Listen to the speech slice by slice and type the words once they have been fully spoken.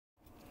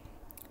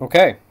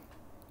Okay,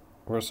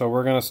 so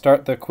we're going to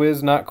start the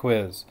quiz, not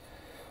quiz.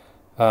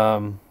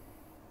 So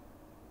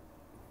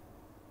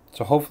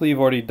hopefully you've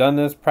already done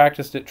this,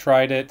 practiced it,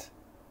 tried it,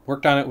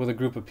 worked on it with a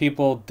group of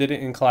people, did it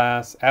in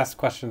class, asked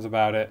questions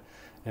about it,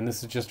 and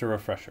this is just a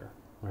refresher.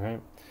 All right.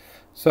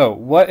 So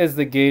what is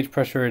the gauge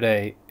pressure at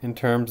A in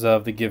terms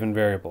of the given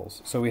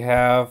variables? So we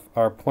have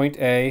our point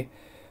A,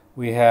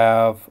 we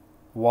have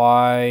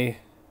Y1,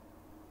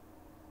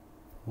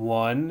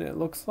 it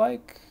looks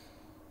like.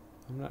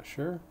 I'm not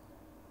sure.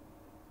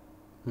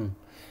 We're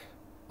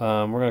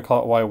going to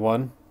call it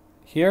Y1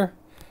 here.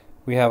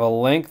 We have a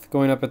length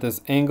going up at this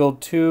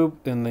angled tube,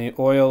 and the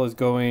oil is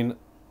going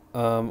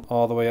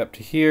all the way up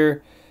to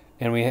here.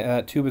 And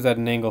that tube is at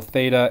an angle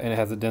theta, and it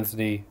has a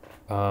density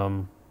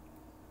rho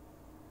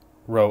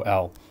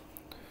L.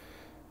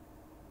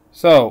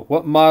 So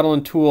what model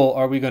and tool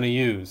are we going to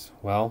use?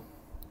 Well,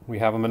 we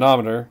have a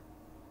manometer.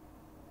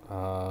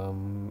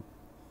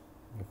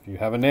 If you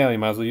have a nail, you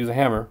might as well use a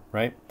hammer,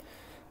 right?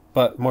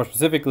 But more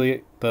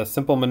specifically, the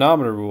simple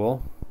manometer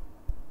rule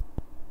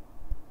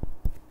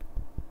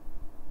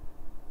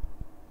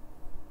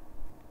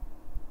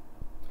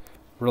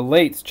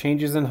relates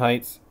changes in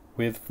heights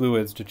with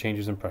fluids to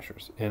changes in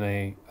pressures in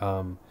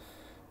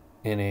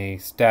a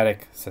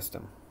static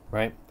system,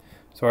 right?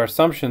 So our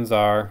assumptions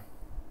are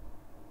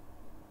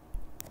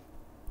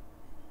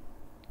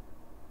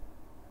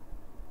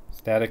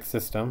static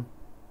system,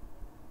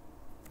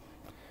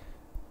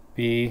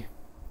 B,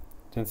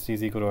 density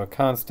is equal to a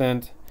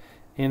constant,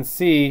 and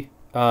C,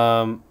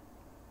 rho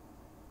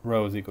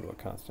is equal to a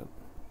constant.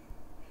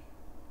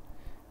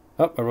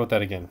 Oh, I wrote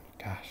that again.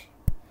 Gosh.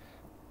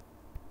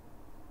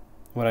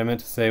 What I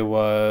meant to say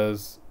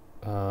was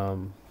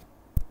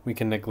we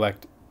can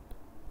neglect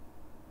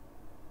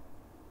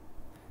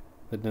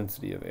the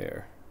density of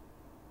air.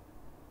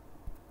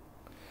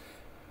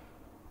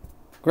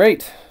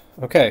 Great.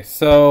 Okay,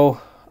 so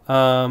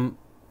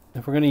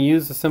if we're going to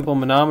use the simple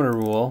manometer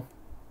rule,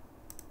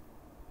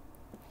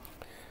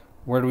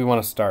 where do we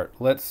want to start?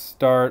 Let's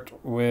start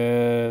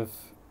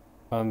with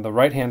on the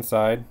right hand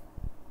side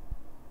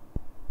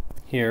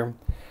here.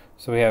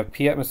 So we have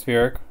P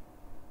atmospheric.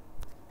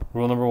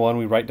 Rule number one,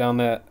 we write down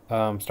that,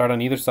 start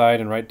on either side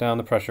and write down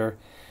the pressure,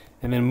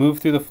 and then move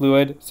through the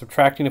fluid,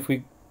 subtracting if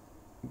we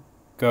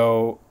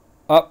go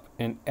up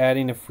and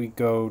adding if we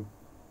go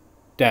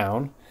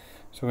down.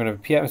 So we're going to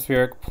have P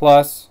atmospheric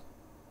plus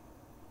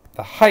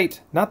the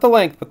height, not the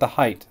length, but the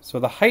height. So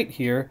the height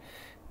here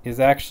is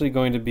actually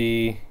going to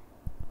be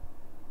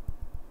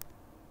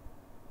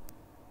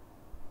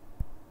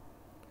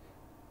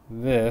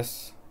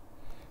this,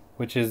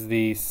 which is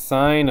the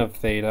sine of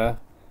theta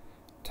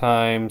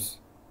times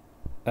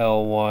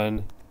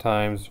L1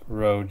 times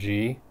rho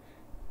G,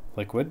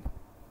 liquid.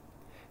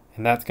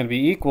 And that's going to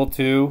be equal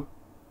to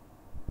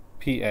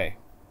PA,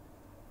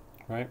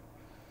 right?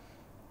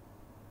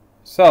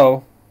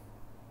 So,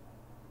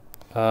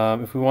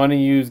 if we want to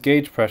use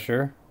gauge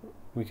pressure,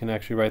 we can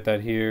actually write that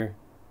here.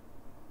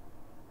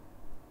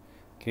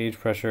 Gauge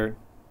pressure,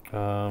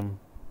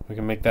 we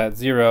can make that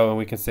 0, and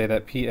we can say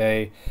that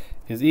PA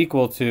is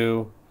equal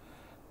to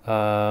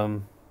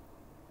rho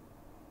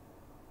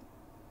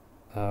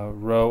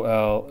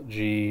L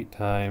G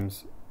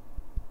times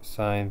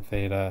sine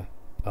theta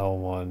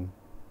L1.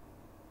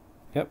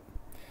 Yep,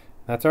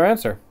 that's our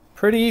answer.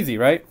 Pretty easy,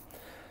 right?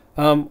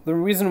 The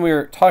reason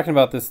we're talking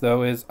about this,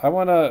 though, is I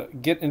want to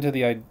get into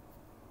the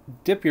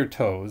dip your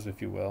toes,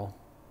 if you will.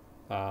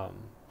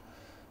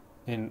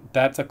 And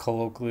that's a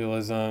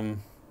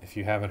colloquialism, if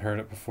you haven't heard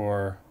it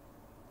before,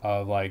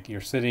 of like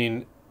you're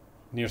sitting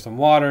near some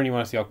water and you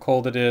want to see how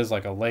cold it is,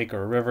 like a lake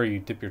or a river, you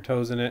dip your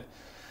toes in it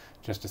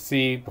just to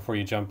see before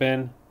you jump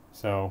in.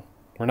 So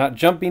we're not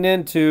jumping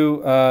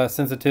into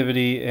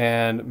sensitivity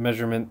and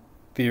measurement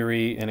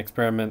theory and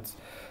experiments,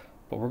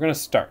 but we're going to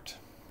start,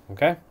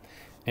 okay?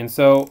 And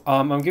so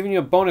I'm giving you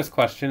a bonus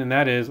question, and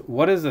that is,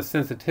 what is the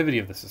sensitivity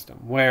of the system?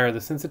 Where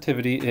the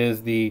sensitivity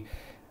is the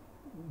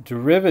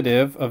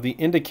derivative of the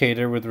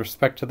indicator with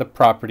respect to the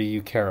property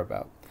you care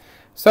about.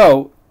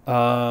 So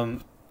a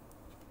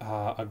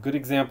good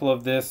example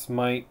of this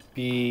might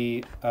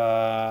be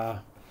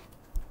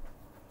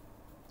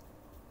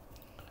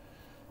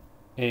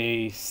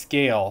a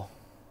scale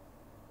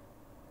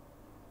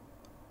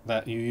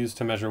that you use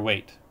to measure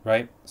weight,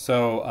 right?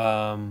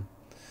 So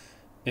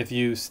if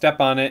you step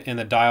on it and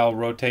the dial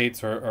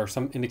rotates or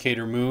some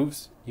indicator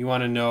moves, you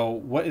want to know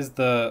what is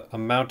the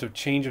amount of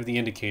change of the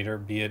indicator,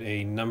 be it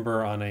a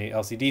number on a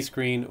LCD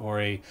screen or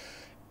a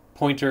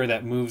pointer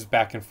that moves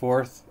back and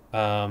forth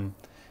in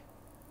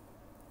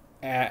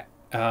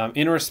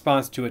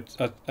response to an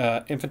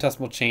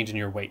infinitesimal change in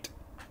your weight.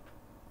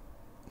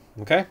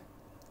 Okay?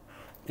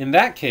 In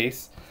that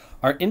case,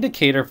 our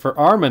indicator for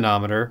our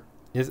manometer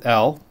is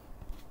L.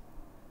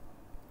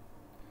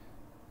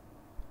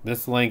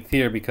 This length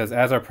here, because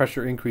as our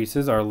pressure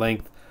increases, our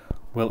length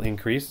will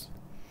increase.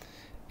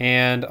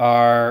 And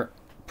our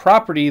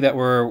property that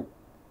we're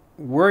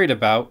worried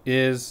about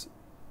is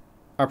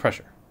our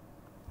pressure,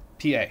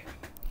 PA.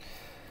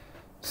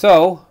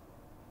 So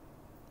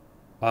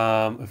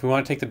if we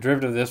want to take the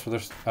derivative of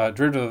this,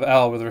 derivative of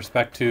L with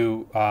respect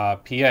to PA,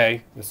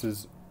 this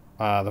is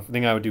the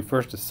thing I would do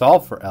first is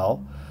solve for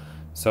L.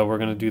 So we're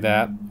going to do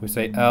that. We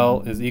say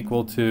L is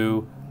equal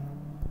to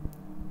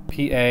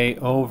PA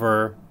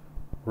over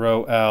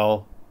rho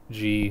L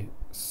G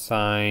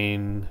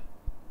sine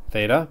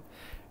theta.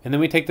 And then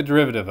we take the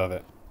derivative of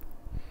it.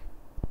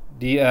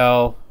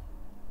 dl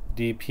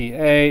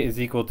dPA is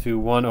equal to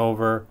 1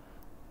 over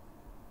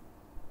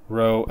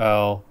rho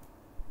L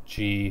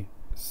G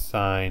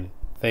sine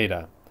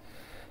theta.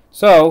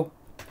 So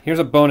here's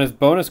a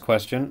bonus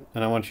question,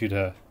 and I want you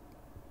to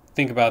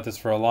think about this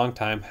for a long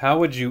time. How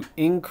would you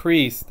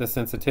increase the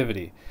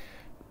sensitivity?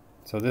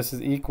 So this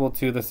is equal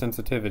to the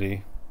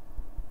sensitivity.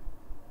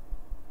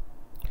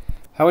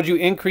 How would you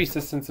increase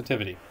the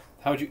sensitivity?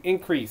 How would you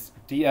increase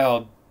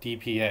dl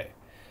dPA?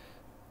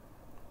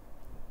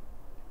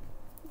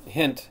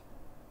 Hint,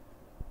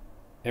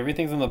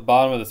 everything's on the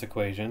bottom of this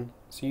equation,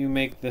 so you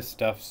make this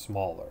stuff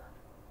smaller.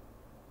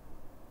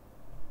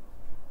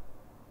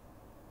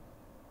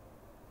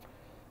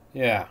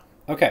 Yeah,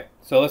 okay,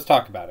 so let's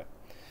talk about it.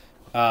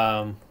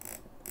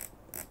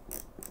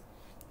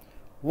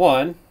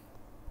 One,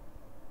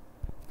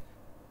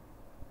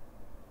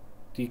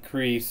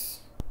 decrease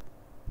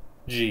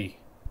G.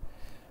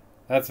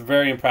 That's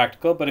very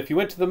impractical, but if you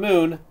went to the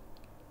moon,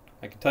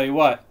 I can tell you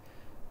what,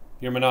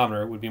 your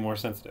manometer would be more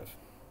sensitive.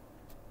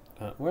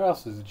 Where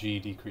else is G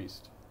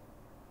decreased?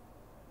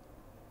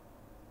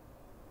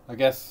 I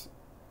guess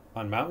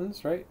on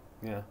mountains, right?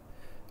 Yeah.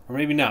 Or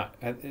maybe not.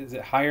 Is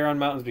it higher on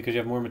mountains because you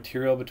have more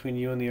material between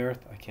you and the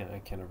earth? I can't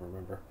ever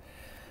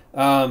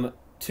remember.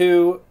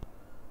 2,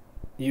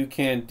 you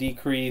can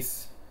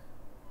decrease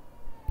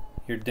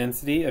your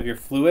density of your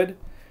fluid.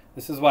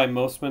 This is why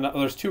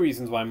there's 2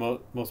 reasons why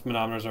most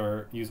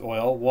manometers use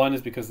oil. One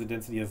is because the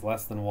density is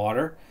less than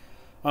water.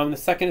 The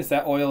second is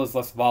that oil is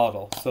less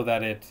volatile, so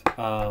that it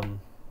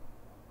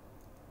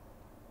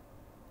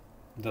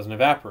doesn't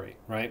evaporate,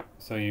 right?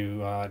 So you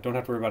don't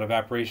have to worry about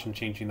evaporation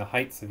changing the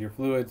heights of your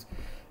fluids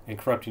and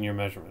corrupting your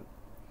measurement.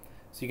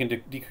 So you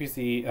can decrease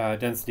the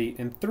density.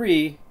 And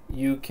 3,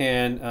 you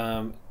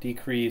can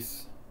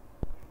decrease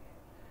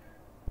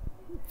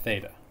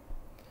theta,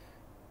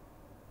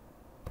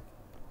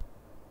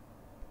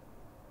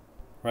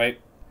 right?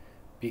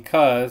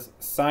 Because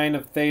sine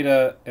of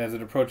theta as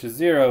it approaches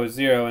 0 is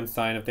 0, and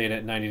sine of theta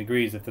at 90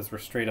 degrees, if this were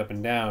straight up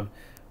and down,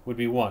 would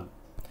be 1.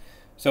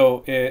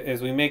 So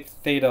as we make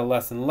theta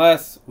less and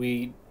less,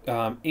 we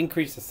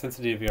increase the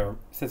sensitivity of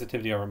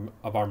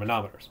our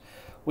manometers.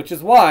 Which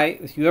is why,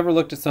 if you ever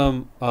looked at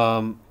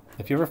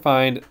if you ever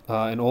find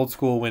an old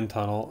school wind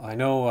tunnel, I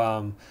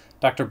know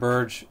Dr.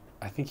 Burge,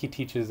 I think he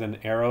teaches an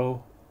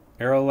aero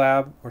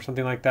lab or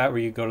something like that,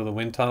 where you go to the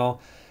wind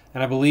tunnel,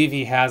 and I believe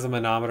he has a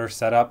manometer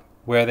set up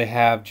where they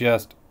have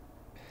just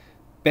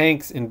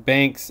banks and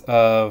banks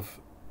of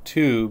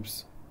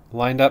tubes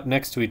lined up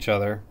next to each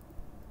other.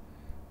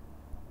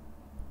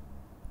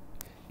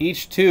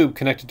 Each tube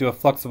connected to a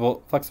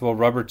flexible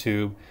rubber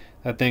tube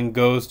that then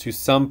goes to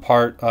some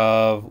part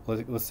of,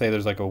 let's say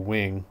there's like a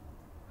wing,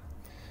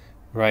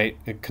 right?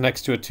 It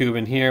connects to a tube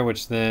in here,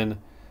 which then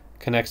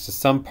connects to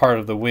some part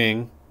of the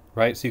wing,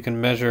 right? So you can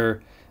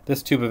measure,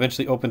 this tube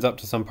eventually opens up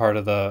to some part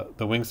of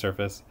the wing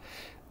surface.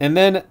 And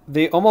then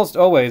they almost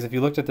always, if you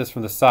looked at this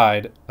from the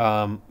side,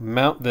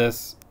 mount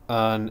this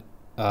on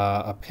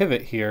a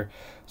pivot here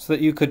so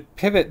that you could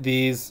pivot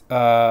these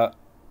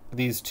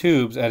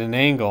tubes at an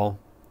angle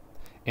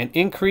and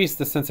increase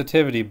the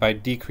sensitivity by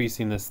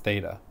decreasing this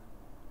theta.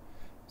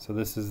 So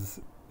that's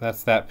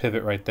that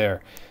pivot right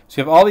there.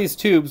 So you have all these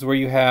tubes where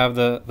you have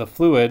the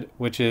fluid,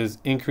 which is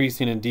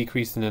increasing and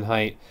decreasing in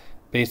height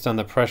based on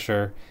the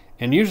pressure,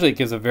 and usually it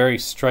gives a very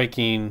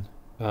striking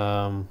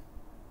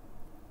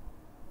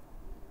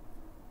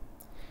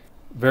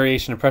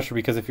variation of pressure,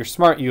 because if you're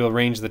smart, you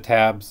arrange the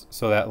tabs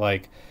so that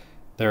like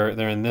they're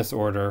in this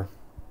order,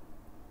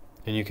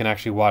 and you can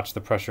actually watch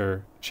the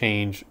pressure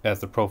change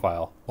as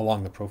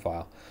along the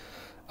profile.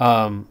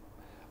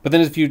 But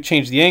then if you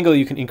change the angle,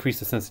 you can increase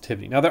the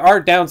sensitivity. Now there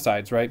are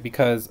downsides, right?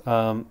 Because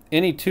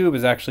any tube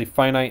is actually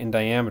finite in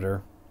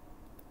diameter,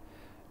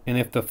 and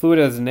if the fluid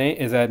is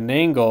at an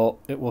angle,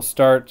 it will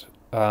start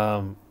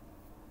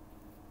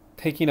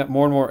taking up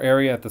more and more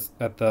area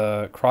at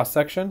the cross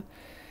section,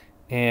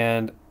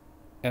 and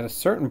at a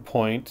certain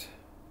point,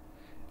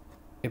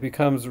 it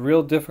becomes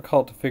real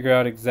difficult to figure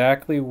out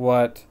exactly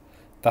what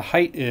the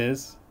height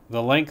is,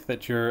 the length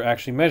that you're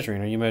actually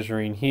measuring. Are you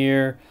measuring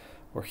here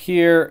or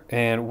here?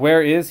 And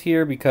where is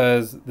here?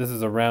 Because this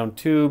is a round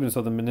tube, and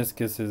so the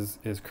meniscus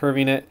is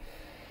curving it.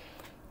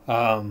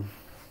 And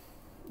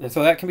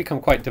so that can become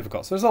quite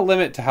difficult. So there's a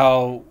limit to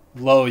how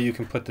low you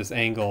can put this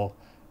angle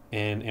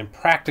and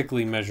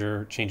practically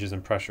measure changes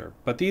in pressure.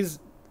 But these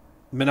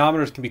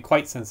manometers can be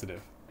quite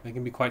sensitive. They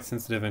can be quite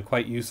sensitive and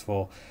quite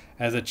useful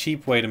as a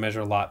cheap way to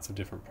measure lots of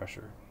different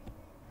pressures.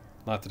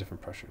 That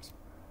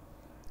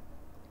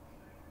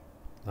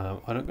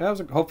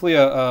was hopefully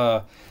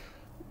a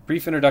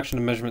Brief introduction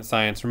to measurement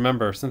science.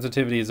 Remember,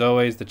 sensitivity is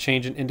always the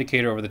change in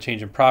indicator over the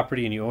change in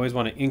property, and you always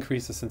want to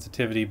increase the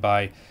sensitivity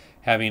by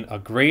having a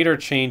greater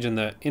change in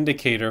the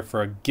indicator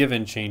for a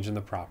given change in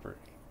the property.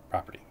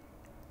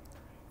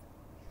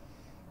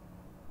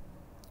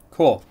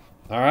 Cool.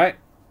 All right.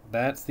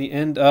 That's the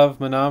end of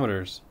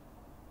manometers.